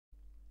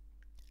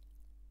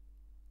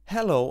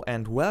Hello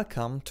and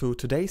welcome to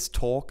today's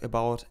talk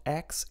about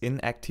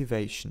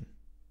X-inactivation.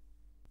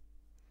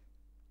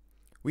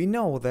 We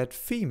know that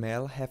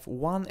female have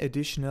one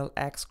additional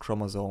X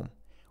chromosome,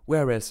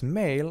 whereas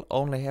male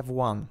only have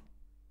one.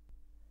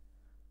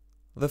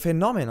 The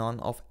phenomenon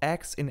of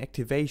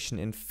X-inactivation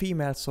in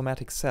female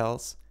somatic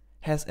cells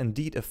has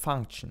indeed a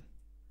function.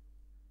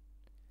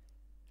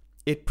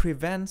 It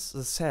prevents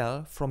the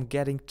cell from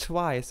getting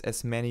twice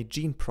as many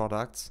gene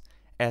products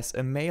as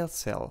a male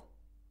cell.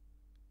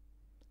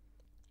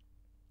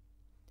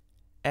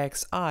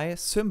 Xi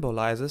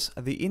symbolizes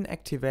the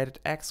inactivated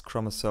X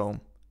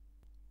chromosome.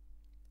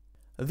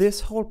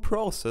 This whole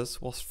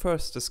process was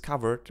first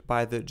discovered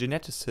by the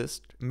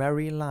geneticist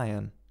Mary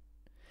Lyon,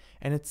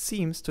 and it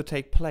seems to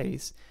take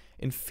place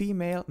in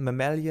female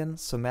mammalian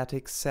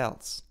somatic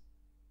cells.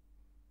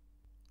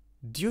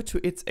 Due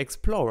to its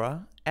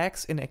explorer,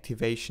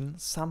 X-inactivation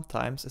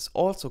sometimes is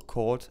also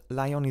called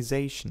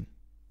lyonization.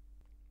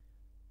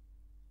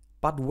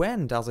 But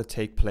when does it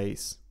take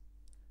place?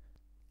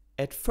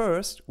 At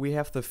first, we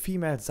have the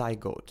female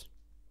zygote,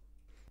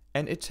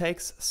 and it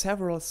takes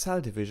several cell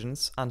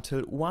divisions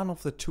until one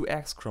of the two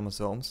X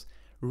chromosomes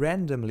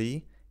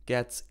randomly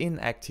gets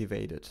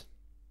inactivated.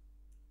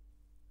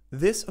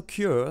 This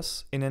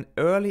occurs in an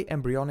early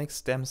embryonic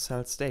stem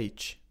cell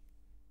stage.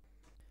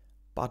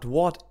 But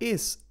what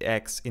is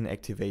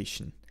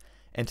X-inactivation,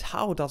 and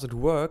how does it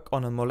work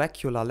on a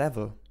molecular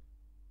level?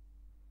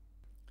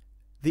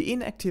 The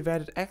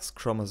inactivated X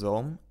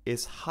chromosome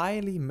is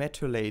highly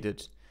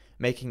methylated,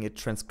 making it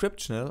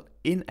transcriptional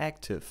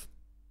inactive.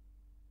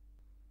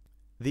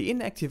 The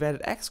inactivated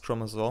X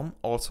chromosome,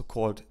 also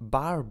called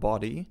bar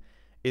body,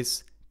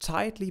 is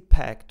tightly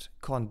packed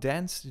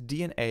condensed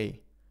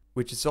DNA,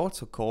 which is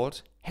also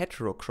called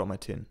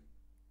heterochromatin.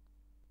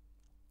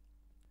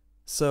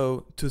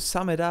 So, to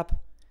sum it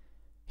up,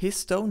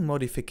 histone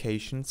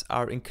modifications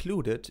are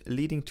included,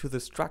 leading to the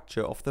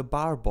structure of the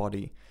bar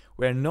body,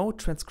 where no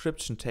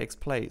transcription takes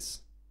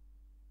place.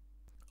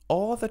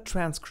 All the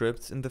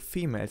transcripts in the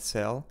female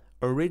cell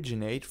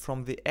originate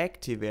from the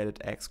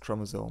activated X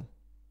chromosome.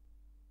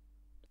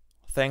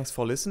 Thanks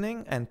for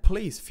listening, and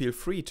please feel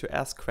free to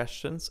ask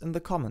questions in the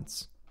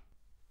comments.